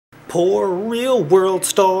poor real world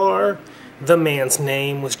star. The man's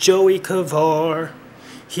name was Joey Kovar.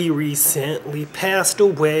 He recently passed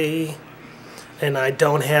away, and I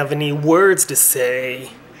don't have any words to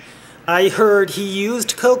say. I heard he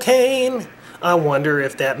used cocaine. I wonder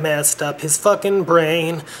if that messed up his fucking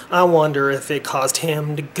brain. I wonder if it caused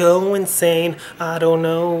him to go insane. I don't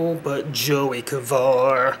know, but Joey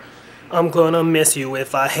Kovar, I'm gonna miss you.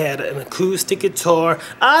 If I had an acoustic guitar,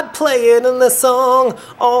 I'd play it in the song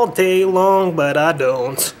all day long, but I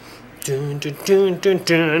don't. Dun, dun, dun, dun,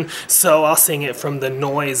 dun. So I'll sing it from the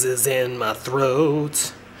noises in my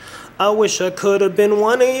throat. I wish I could have been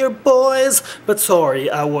one of your boys, but sorry,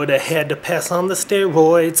 I would have had to pass on the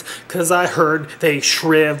steroids, 'cause I heard they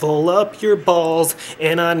shrivel up your balls,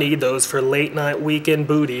 and I need those for late night weekend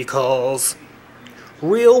booty calls.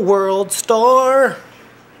 Real world star,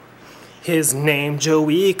 his name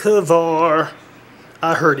Joey Kovar.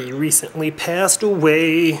 I heard he recently passed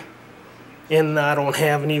away, and I don't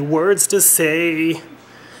have any words to say.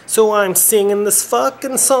 So I'm singing this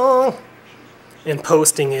fucking song and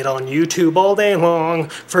posting it on YouTube all day long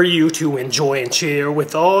for you to enjoy and share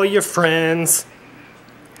with all your friends.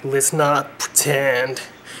 Let's not pretend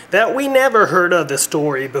that we never heard of the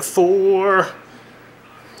story before.